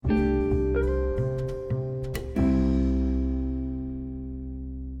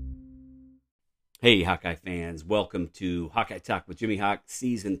Hey, Hawkeye fans, welcome to Hawkeye Talk with Jimmy Hawk,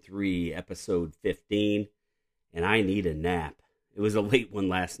 Season 3, Episode 15. And I need a nap. It was a late one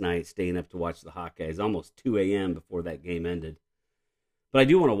last night, staying up to watch the Hawkeyes, almost 2 a.m. before that game ended. But I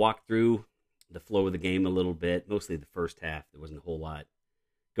do want to walk through the flow of the game a little bit, mostly the first half. There wasn't a whole lot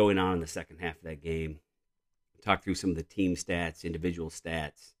going on in the second half of that game. Talk through some of the team stats, individual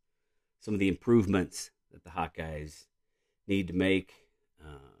stats, some of the improvements that the Hawkeyes need to make.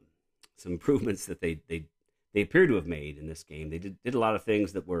 Some improvements that they appear to have made in this game. They did a lot of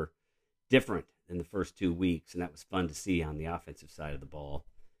things that were different in the first 2 weeks, and that was fun to see on the offensive side of the ball.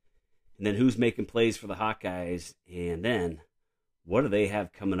 And then who's making plays for the Hawkeyes, and then what do they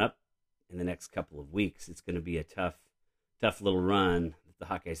have coming up in the next couple of weeks? It's going to be a tough little run that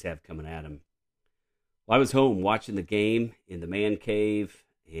the Hawkeyes have coming at them. Well, I was home watching the game in the man cave,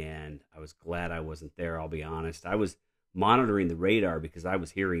 and I was glad I wasn't there, I'll be honest. I was monitoring the radar because I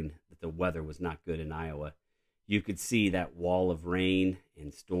was hearing that the weather was not good in Iowa. You could see that wall of rain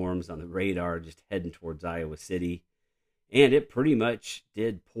and storms on the radar just heading towards Iowa City. And it pretty much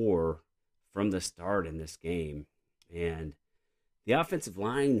did pour from the start in this game. And the offensive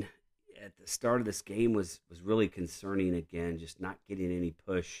line at the start of this game was really concerning again, just not getting any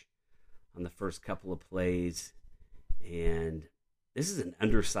push on the first couple of plays. And this is an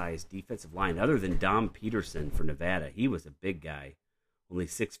undersized defensive line, other than Dom Peterson for Nevada. He was a big guy, only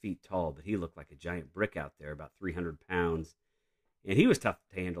 6 feet tall, but he looked like a giant brick out there, about 300 pounds. And he was tough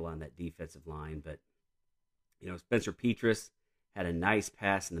to handle on that defensive line. But, Spencer Petras had a nice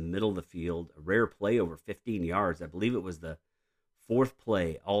pass in the middle of the field, a rare play over 15 yards. I believe it was the fourth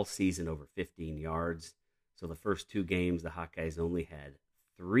play all season over 15 yards. So the first two games, the Hawkeyes only had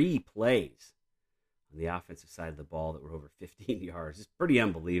 3 plays on the offensive side of the ball that were over 15 yards. It's pretty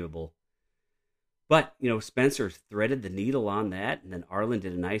unbelievable. But, Spencer threaded the needle on that, and then Arlen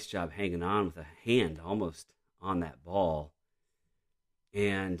did a nice job hanging on with a hand almost on that ball.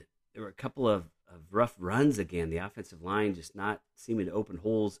 And there were a couple of rough runs again. The offensive line just not seeming to open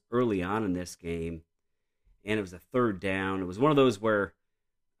holes early on in this game. And it was a third down. It was one of those where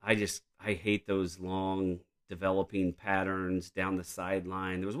I hate those long developing patterns down the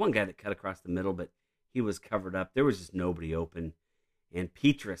sideline. There was one guy that cut across the middle, but he was covered up. There was just nobody open. And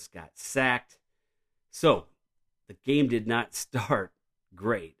Petras got sacked. So the game did not start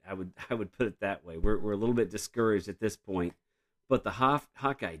great. I would put it that way. We're a little bit discouraged at this point. But the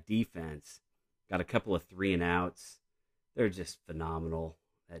Hawkeye defense got a couple of 3-and-outs. They're just phenomenal,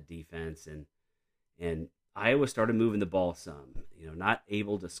 that defense. And Iowa started moving the ball some. Not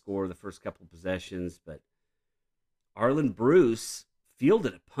able to score the first couple of possessions, but Arlen Bruce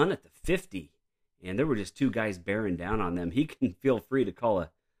fielded a punt at the 50. And there were just 2 guys bearing down on them. He can feel free to call a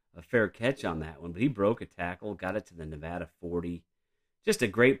fair catch on that one. But he broke a tackle, got it to the Nevada 40. Just a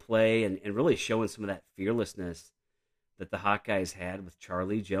great play and really showing some of that fearlessness that the Hawkeyes had with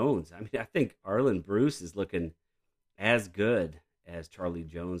Charlie Jones. I mean, I think Arlen Bruce is looking as good as Charlie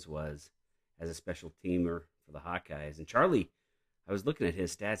Jones was as a special teamer for the Hawkeyes. And Charlie, I was looking at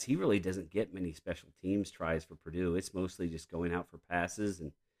his stats. He really doesn't get many special teams tries for Purdue. It's mostly just going out for passes,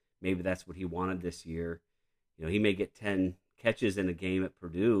 and maybe that's what he wanted this year. He may get 10 catches in a game at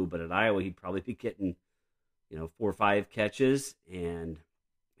Purdue, but at Iowa he'd probably be getting, 4 or 5 catches and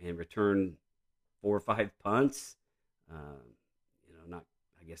return 4 or 5 punts. Not,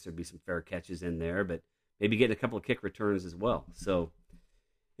 I guess there'd be some fair catches in there, but maybe getting a couple of kick returns as well. So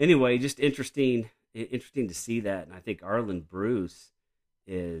anyway, just interesting to see that, and I think Arlen Bruce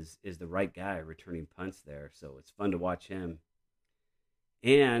is the right guy returning punts there. So it's fun to watch him.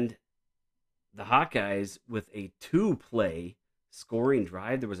 And the Hawkeyes with a 2-play scoring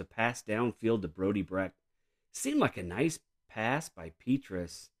drive. There was a pass downfield to Brody Breck. Seemed like a nice pass by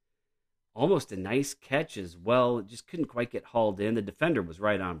Petras. Almost a nice catch as well. It just couldn't quite get hauled in. The defender was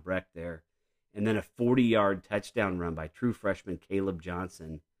right on Breck there. And then a 40-yard touchdown run by true freshman Caleb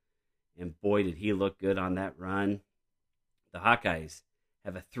Johnson. And boy, did he look good on that run. The Hawkeyes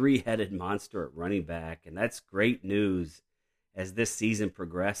have a 3-headed monster at running back, and that's great news. As this season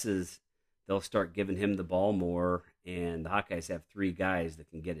progresses, they'll start giving him the ball more, and the Hawkeyes have 3 guys that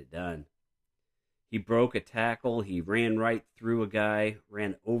can get it done. He broke a tackle, he ran right through a guy,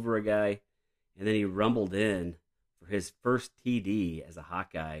 ran over a guy, and then he rumbled in for his first TD as a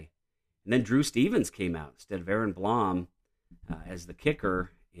Hawkeye. And then Drew Stevens came out instead of Aaron Blom as the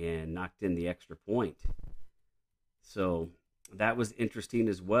kicker and knocked in the extra point. So that was interesting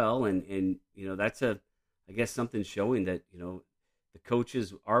as well, and that's I guess something showing that the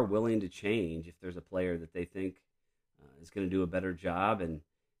coaches are willing to change if there's a player that they think is going to do a better job. And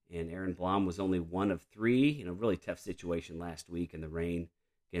Aaron Blom was only one of 3. Really tough situation last week in the rain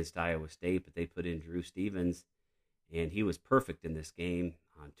against Iowa State, but they put in Drew Stevens, and he was perfect in this game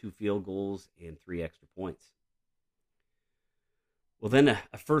on 2 field goals and 3 extra points. Well, then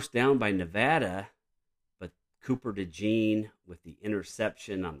a first down by Nevada, but Cooper DeJean with the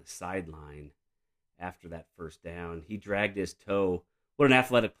interception on the sideline after that first down. He dragged his toe. What an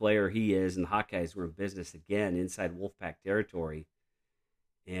athletic player he is, and the Hawkeyes were in business again inside Wolfpack territory.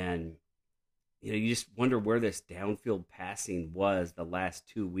 And, you just wonder where this downfield passing was the last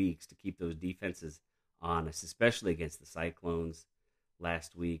 2 weeks to keep those defenses honest, especially against the Cyclones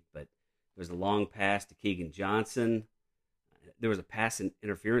last week. But there's a long pass to Keegan Johnson. There was a pass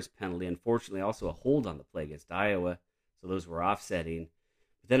interference penalty. Unfortunately, also a hold on the play against Iowa, so those were offsetting.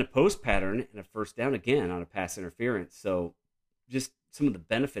 But then a post pattern and a first down again on a pass interference. So just some of the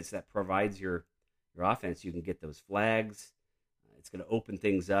benefits that provides your offense. You can get those flags. It's going to open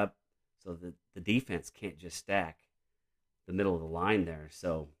things up so that the defense can't just stack the middle of the line there.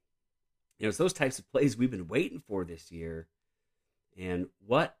 So, it's those types of plays we've been waiting for this year. And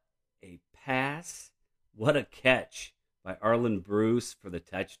what a pass, what a catch by Arlen Bruce for the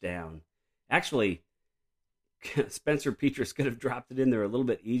touchdown. Actually, Spencer Petras could have dropped it in there a little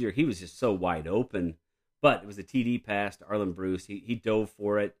bit easier. He was just so wide open. But it was a TD pass to Arlen Bruce. He dove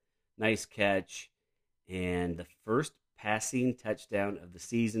for it. Nice catch. And the first passing touchdown of the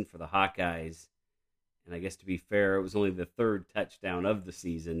season for the Hawkeyes. And I guess to be fair, it was only the 3rd touchdown of the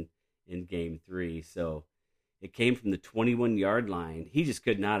season in Game 3. So it came from the 21-yard line. He just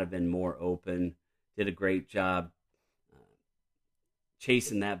could not have been more open. Did a great job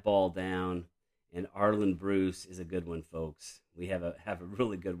chasing that ball down. And Arlen Bruce is a good one, folks. We have a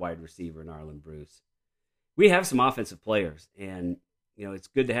really good wide receiver in Arlen Bruce. We have some offensive players, and it's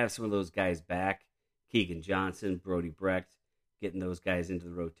good to have some of those guys back. Keegan Johnson, Brody Brecht, getting those guys into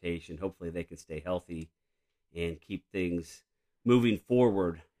the rotation. Hopefully they can stay healthy and keep things moving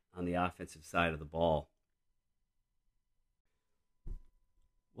forward on the offensive side of the ball.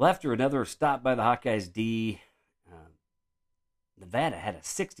 Well, after another stop by the Hawkeyes D, Nevada had a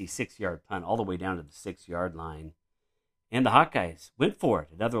 66-yard punt all the way down to the 6-yard line. And the Hawkeyes went for it.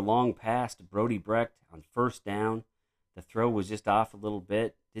 Another long pass to Brody Brecht on first down. The throw was just off a little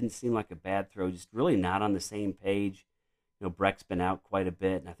bit. Didn't seem like a bad throw, just really not on the same page. Brecht's been out quite a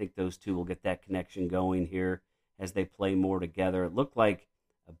bit, and I think those two will get that connection going here as they play more together. It looked like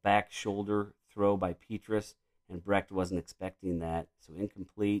a back shoulder throw by Petras, and Brecht wasn't expecting that, so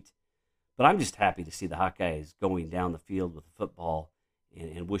incomplete. But I'm just happy to see the Hawkeyes going down the field with the football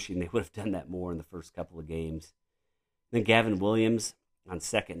and wishing they would have done that more in the first couple of games. Then Gavin Williams on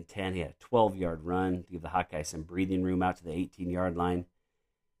 2nd and 10, he had a 12-yard run to give the Hawkeyes some breathing room out to the 18-yard line.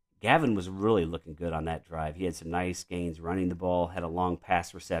 Gavin was really looking good on that drive. He had some nice gains running the ball, had a long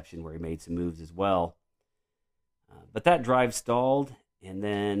pass reception where he made some moves as well. But that drive stalled, and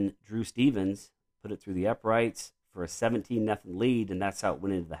then Drew Stevens put it through the uprights for a 17-0 lead, and that's how it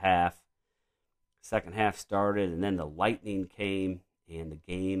went into the half. Second half started, and then the lightning came, and the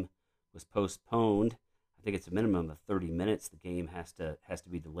game was postponed. I think it's a minimum of 30 minutes. The game has to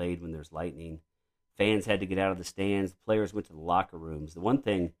be delayed when there's lightning. Fans had to get out of the stands. The players went to the locker rooms. The one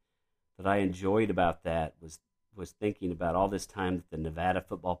thing that I enjoyed about that was thinking about all this time that the Nevada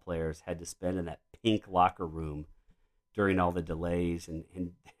football players had to spend in that pink locker room during all the delays,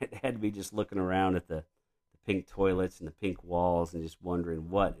 and it had to be just looking around at the pink toilets and the pink walls and just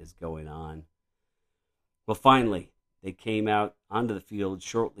wondering what is going on. Well, finally, they came out onto the field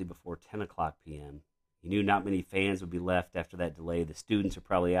shortly before 10 o'clock p.m. You knew not many fans would be left after that delay. The students are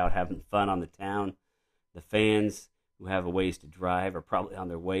probably out having fun on the town. The fans who have a ways to drive are probably on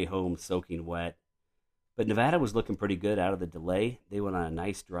their way home soaking wet. But Nevada was looking pretty good out of the delay. They went on a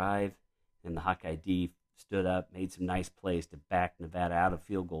nice drive, and the Hawkeye D stood up, made some nice plays to back Nevada out of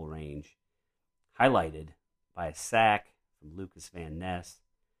field goal range, highlighted by a sack from Lucas Van Ness.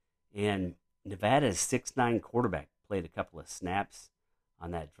 And Nevada's 6'9" quarterback played a couple of snaps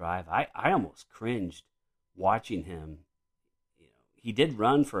on that drive. I almost cringed watching him. He did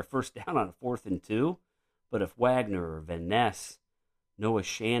run for a first down on a 4th and 2, but if Wagner or Van Ness, Noah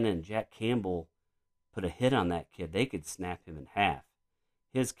Shannon, Jack Campbell put a hit on that kid, they could snap him in half.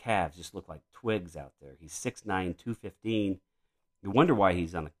 His calves just look like twigs out there. He's 6'9", 215. You wonder why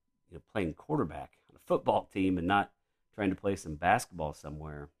he's on playing quarterback on a football team and not trying to play some basketball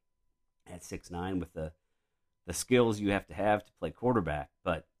somewhere at 6'9" with the skills you have to play quarterback.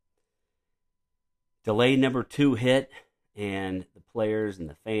 But delay number 2 hit, and the players and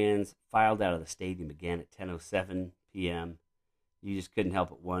the fans filed out of the stadium again at 10:07 p.m. You just couldn't help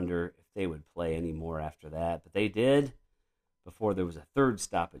but wonder if they would play any more after that. But they did. before there was a third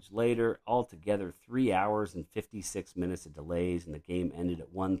stoppage later. Altogether, 3 hours and 56 minutes of delays, and the game ended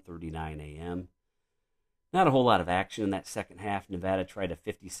at 1:39 a.m. Not a whole lot of action in that second half. Nevada tried a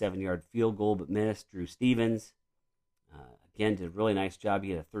 57-yard field goal but missed. Drew Stevens, again, did a really nice job. He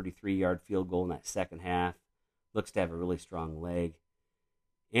had a 33-yard field goal in that second half. Looks to have a really strong leg.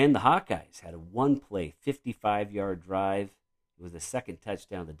 And the Hawkeyes had a one-play, 55-yard drive. It was the second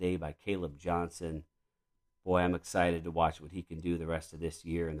touchdown of the day by Caleb Johnson. Boy, I'm excited to watch what he can do the rest of this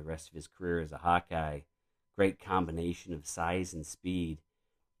year and the rest of his career as a Hawkeye. Great combination of size and speed.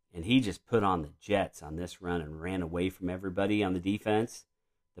 And he just put on the Jets on this run and ran away from everybody on the defense.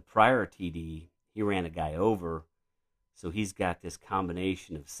 The prior TD, he ran a guy over. So he's got this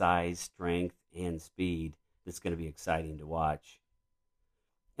combination of size, strength, and speed that's going to be exciting to watch.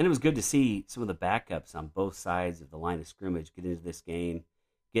 And it was good to see some of the backups on both sides of the line of scrimmage get into this game,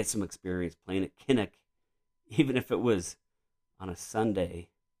 get some experience playing at Kinnick, even if it was on a Sunday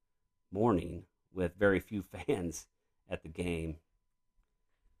morning with very few fans at the game.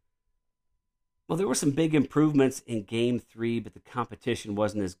 Well, there were some big improvements in Game 3, but the competition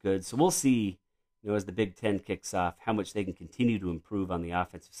wasn't as good. So we'll see, as the Big Ten kicks off, how much they can continue to improve on the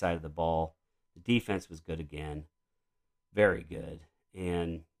offensive side of the ball. The defense was good again, very good,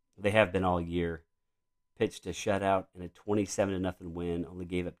 and they have been all year. Pitched a shutout and a 27-0 win, only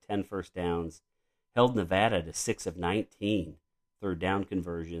gave up 10 first downs, held Nevada to 6 of 19 third down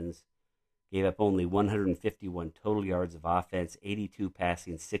conversions, gave up only 151 total yards of offense, 82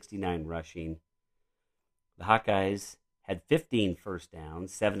 passing, 69 rushing. The Hawkeyes had 15 first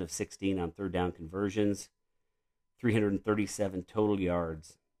downs, 7 of 16 on third down conversions, 337 total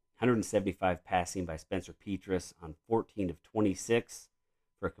yards, 175 passing by Spencer Petras on 14 of 26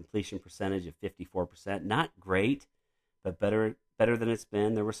 for a completion percentage of 54%. Not great, but better than it's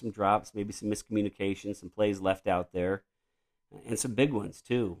been. There were some drops, maybe some miscommunication, some plays left out there, and some big ones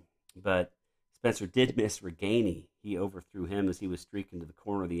too. But Spencer did miss Reganey. He overthrew him as he was streaking to the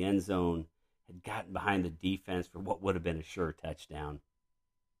corner of the end zone, had gotten behind the defense for what would have been a sure touchdown.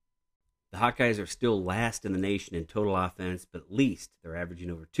 The Hawkeyes are still last in the nation in total offense, but at least they're averaging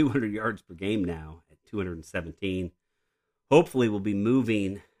over 200 yards per game now at 217. Hopefully we'll be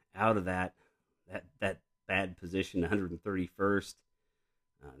moving out of that bad position, 131st.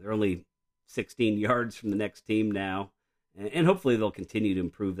 They're only 16 yards from the next team now, and hopefully they'll continue to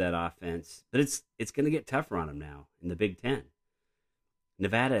improve that offense. But it's going to get tougher on them now in the Big Ten.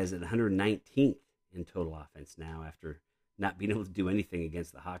 Nevada is at 119th in total offense now after not being able to do anything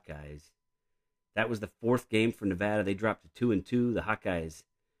against the Hawkeyes. That was the fourth game for Nevada. They dropped to 2-2. The Hawkeyes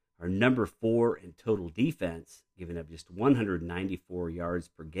are number 4 in total defense, giving up just 194 yards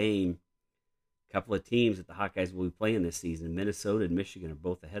per game. A couple of teams that the Hawkeyes will be playing this season, Minnesota and Michigan, are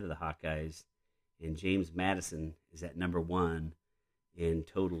both ahead of the Hawkeyes, and James Madison is at number 1 in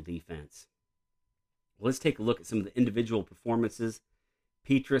total defense. Well, let's take a look at some of the individual performances.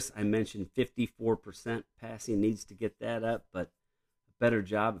 Petras, I mentioned 54% passing, needs to get that up, but a better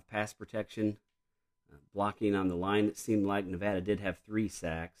job of pass protection. Blocking on the line, it seemed like Nevada did have 3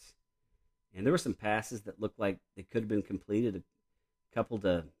 sacks. And there were some passes that looked like they could have been completed. A couple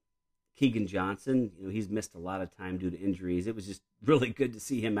to Keegan Johnson. He's missed a lot of time due to injuries. It was just really good to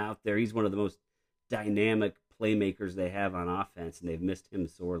see him out there. He's one of the most dynamic playmakers they have on offense, and they've missed him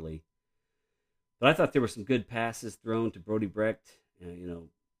sorely. But I thought there were some good passes thrown to Brody Brecht. A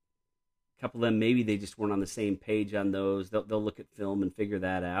couple of them, maybe they just weren't on the same page on those. They'll look at film and figure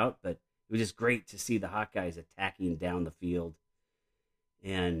that out, but it was just great to see the Hawkeyes attacking down the field.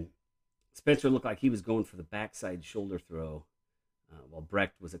 And Spencer looked like he was going for the backside shoulder throw, while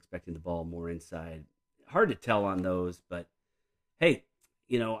Brecht was expecting the ball more inside. Hard to tell on those, but hey,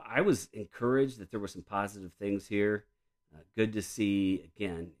 I was encouraged that there were some positive things here. Good to see,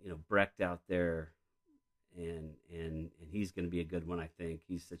 again, Brecht out there, and he's going to be a good one, I think.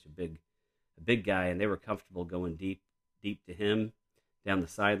 He's such a big guy, and they were comfortable going deep to him down the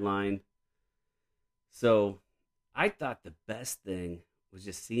sideline. So I thought the best thing was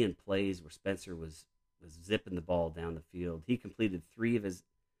just seeing plays where Spencer was zipping the ball down the field. He completed 3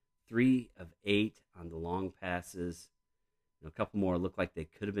 of 8 on the long passes. A couple more looked like they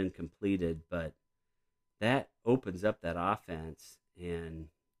could have been completed, but that opens up that offense. And,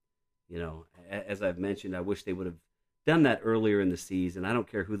 as I've mentioned, I wish they would have done that earlier in the season. I don't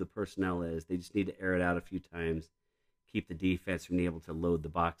care who the personnel is. They just need to air it out a few times, keep the defense from being able to load the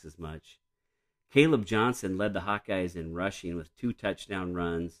box as much. Caleb Johnson led the Hawkeyes in rushing with 2 touchdown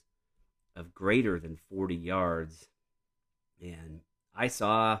runs of greater than 40 yards. And I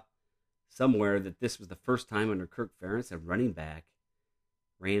saw somewhere that this was the first time under Kirk Ferentz a running back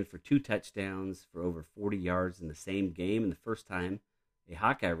ran for 2 touchdowns for over 40 yards in the same game, and the first time a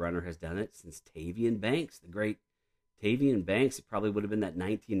Hawkeye runner has done it since Tavian Banks, the great Tavian Banks. It probably would have been that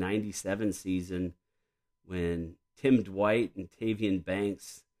 1997 season when Tim Dwight and Tavian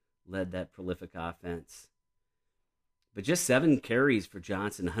Banks led that prolific offense. But just 7 carries for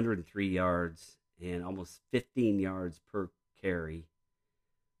Johnson, 103 yards, and almost 15 yards per carry.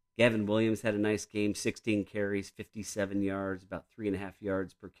 Gavin Williams had a nice game, 16 carries, 57 yards, about 3.5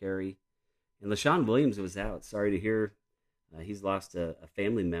 yards per carry. And LaShawn Williams was out. Sorry to hear he's lost a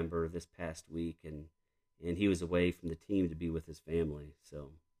family member this past week, and he was away from the team to be with his family. So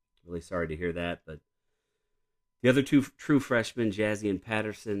really sorry to hear that. But the other 2 true freshmen, Jazzy and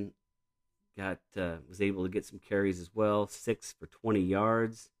Patterson, was able to get some carries as well, 6 for 20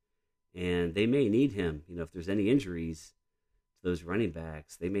 yards. And they may need him. If there's any injuries to those running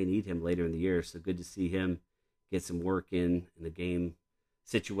backs, they may need him later in the year. So good to see him get some work in the game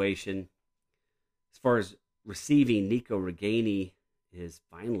situation. As far as receiving, Nico Reganey is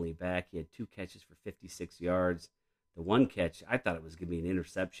finally back. He had 2 catches for 56 yards. The one catch, I thought it was going to be an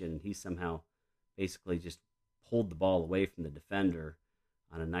interception. He somehow basically just pulled the ball away from the defender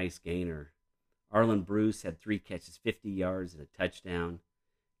on a nice gainer. Arlen Bruce had 3 catches, 50 yards, and a touchdown.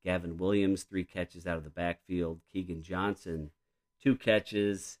 Gavin Williams, 3 catches out of the backfield. Keegan Johnson, 2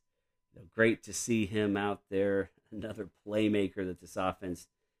 catches. Great to see him out there. Another playmaker that this offense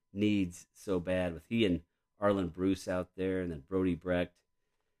needs so bad, with he and Arlen Bruce out there, and then Brody Brecht.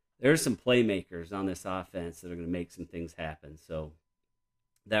 There's some playmakers on this offense that are going to make some things happen. So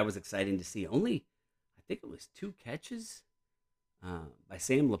that was exciting to see. Only, I think it was 2 catches by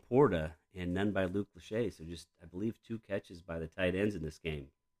Sam Laporta and none by Luke Lachey. So just, I believe, 2 catches by the tight ends in this game.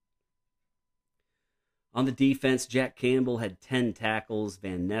 On the defense, Jack Campbell had 10 tackles,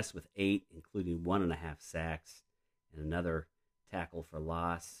 Van Ness with 8, including 1.5 sacks, and another tackle for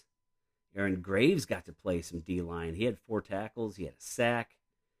loss. Aaron Graves got to play some D-line. He had 4 tackles. He had a sack.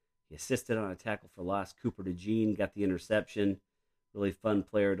 He assisted on a tackle for loss. Cooper DeJean got the interception. Really fun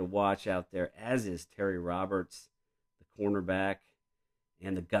player to watch out there, as is Terry Roberts, the cornerback,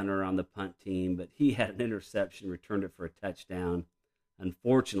 and the gunner on the punt team. But he had an interception, returned it for a touchdown.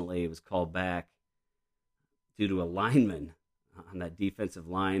 Unfortunately, it was called back due to a lineman on that defensive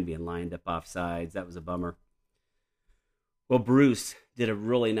line being lined up off sides. That was a bummer. Well, Bruce did a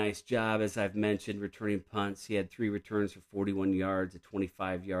really nice job, as I've mentioned, returning punts. He had 3 returns for 41 yards, a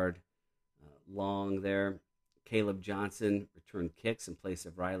 25-yard long there. Caleb Johnson returned kicks in place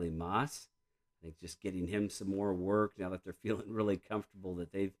of Riley Moss. I think just getting him some more work now that they're feeling really comfortable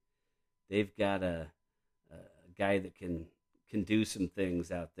that they've got a guy that can do some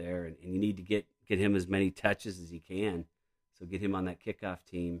things out there, and you need to get him as many touches as he can. So get him on that kickoff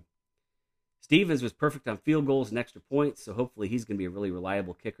team. Stevens was perfect on field goals and extra points, so hopefully he's going to be a really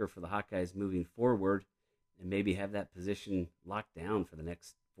reliable kicker for the Hawkeyes moving forward and maybe have that position locked down for the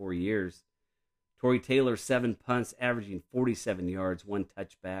next 4 years. Torrey Taylor, 7 punts, averaging 47 yards, 1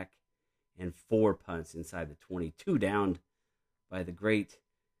 touchback, and 4 punts inside the 22, downed by the great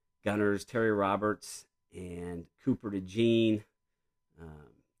gunners, Terry Roberts and Cooper DeJean.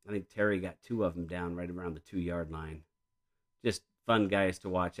 I think Terry got 2 of them down right around the 2-yard line. Just fun guys to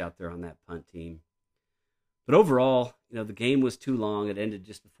watch out there on that punt team. But overall, the game was too long. It ended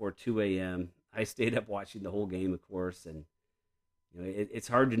just before 2 a.m. I stayed up watching the whole game, of course, and it's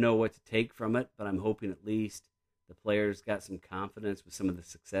hard to know what to take from it, but I'm hoping at least the players got some confidence with some of the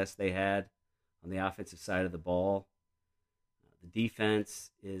success they had on the offensive side of the ball. The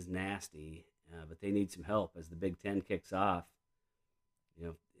defense is nasty, but they need some help as the Big Ten kicks off.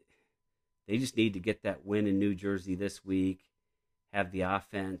 They just need to get that win in New Jersey this week, have the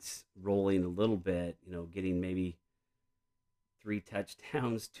offense rolling a little bit, getting maybe 3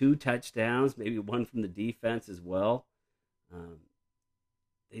 touchdowns, 2 touchdowns, maybe 1 from the defense as well.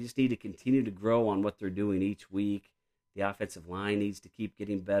 They just need to continue to grow on what they're doing each week. The offensive line needs to keep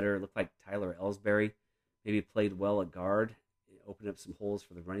getting better. It looked like Tyler Ellsbury maybe played well at guard, opened up some holes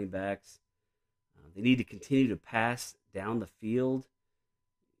for the running backs. They need to continue to pass down the field.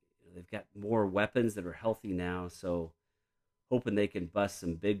 They've got more weapons that are healthy now, so hoping they can bust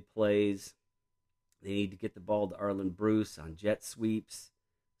some big plays. They need to get the ball to Arlen Bruce on jet sweeps,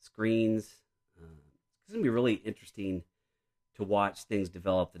 screens. It's going to be really interesting to watch things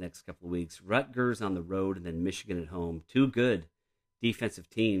develop the next couple of weeks. Rutgers on the road and then Michigan at home. 2 good defensive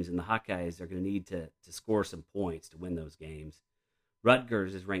teams, and the Hawkeyes are going to need to score some points to win those games.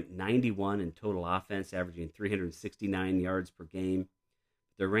 Rutgers is ranked 91 in total offense, averaging 369 yards per game.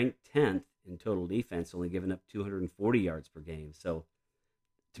 They're ranked 10th in total defense, only giving up 240 yards per game. So,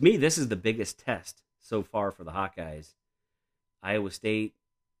 to me, this is the biggest test so far for the Hawkeyes. Iowa State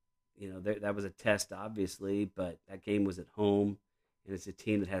that was a test, obviously, but that game was at home, and it's a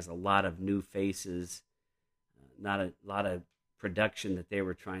team that has a lot of new faces, not a lot of production that they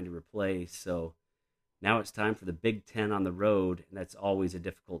were trying to replace. So now it's time for the Big Ten on the road, and that's always a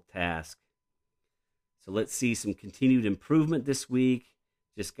difficult task. So let's see some continued improvement this week.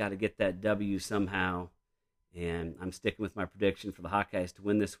 Just got to get that W somehow. And I'm sticking with my prediction for the Hawkeyes to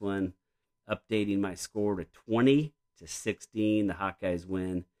win this one, updating my score to 20-16. The Hawkeyes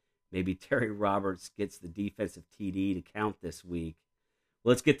win. Maybe Terry Roberts gets the defensive TD to count this week.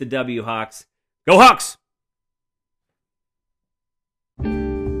 Let's get the W, Hawks. Go Hawks!